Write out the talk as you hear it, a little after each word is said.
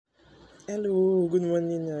Hello, good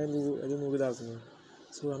morning, hello, I don't know, good afternoon.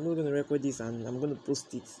 So I'm not gonna record this and I'm gonna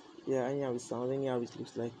post it. Yeah, anyhow it sounds, anyhow it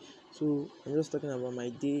looks like. So I'm just talking about my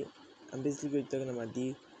day. I'm basically going to talking about my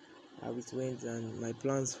day, how it went and my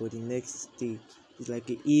plans for the next day. It's like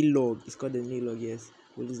a log. It's called an log, yes.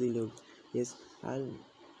 Police log. Yes. And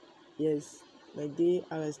yes, my day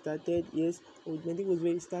how I started, yes, my day was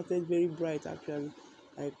very started very bright actually.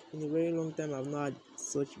 Like in a very long time I've not had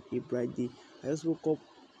such a bright day. I just woke up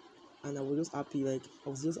and I was just happy. Like I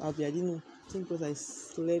was just happy. I didn't know. I think because I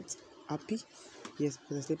slept happy. Yes,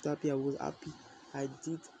 because I slept happy, I was happy. I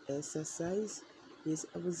did exercise. Yes,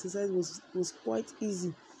 exercise was quite easy.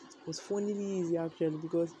 It was funnily easy actually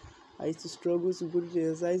because I used to struggle to go to the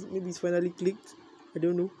exercise. Maybe it's finally clicked. I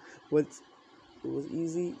don't know, but it was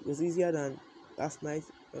easy. It was easier than last night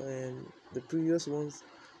and the previous ones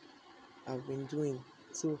I've been doing.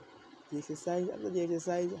 So the exercise after the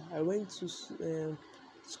exercise, I went to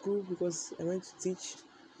school because I went to teach.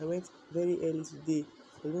 I went very early today.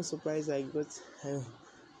 I was not surprised I got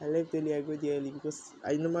I left early. I got there early because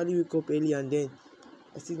I normally wake up early and then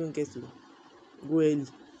I still don't get to go early.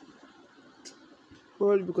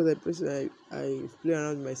 Probably because I play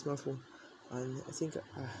around with my smartphone and I think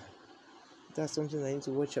that's something I need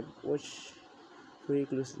to watch very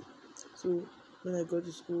closely. So when I got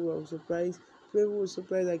to school, I was surprised. People was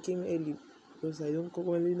surprised I came early because I don't come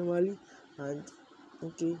early normally. And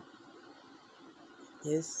okay,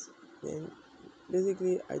 yes. Then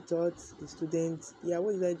basically, I taught the students. Yeah,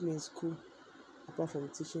 what did I do in school apart from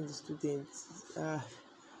teaching the students?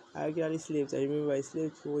 I actually slept. I remember I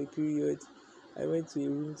slept for a period. I went to a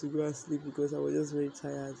room to go and sleep because I was just very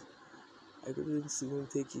tired. I couldn't even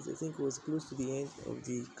take it. I think it was close to the end of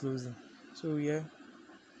the closing. So yeah,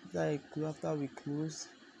 after we closed,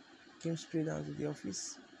 came straight down to the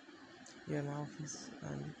office. Yeah, my office,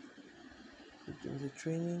 and it was a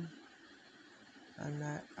training, and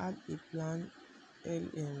I had a plan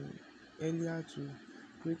earlier to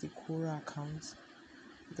create a Quora account.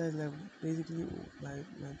 That's like basically my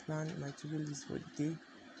plan, my to-do list for the day.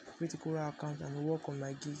 Create a Quora account and work on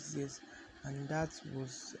my gigs, yes. And that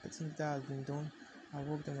was, I think that has been done. I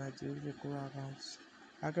worked on my to-do list Quora accounts.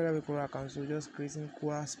 I actually have a Quora account, so just creating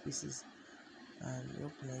Quora spaces and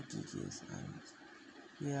work on my gig, yes. And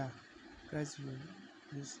yeah, guys will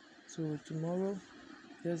use. So tomorrow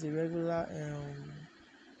just a regular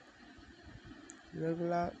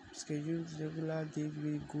schedule, regular day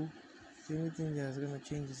we go. The only thing that's gonna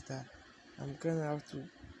change is that I'm gonna have to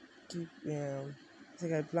keep I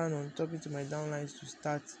think I plan on talking to my downlines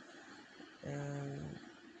um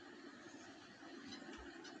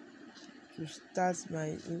to start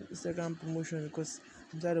my Instagram promotion because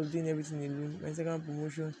I'm tired of doing everything alone. My Instagram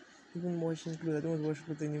promotion, even washing clothes, I don't want to wash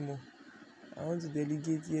clothes anymore. I want to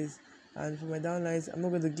delegate, yes. And for my downlines, I'm not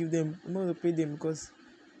going to pay them because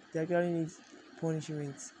they actually need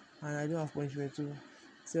punishment and I don't have punishment too.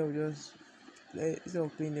 Instead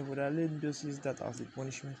of paying them for that, let me just use that as a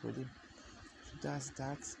punishment for them. So that's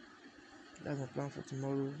my plan for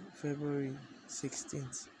tomorrow, February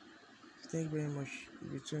 16th. Thank you very much.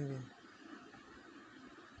 Be tuned in.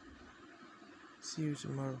 See you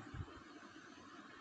tomorrow.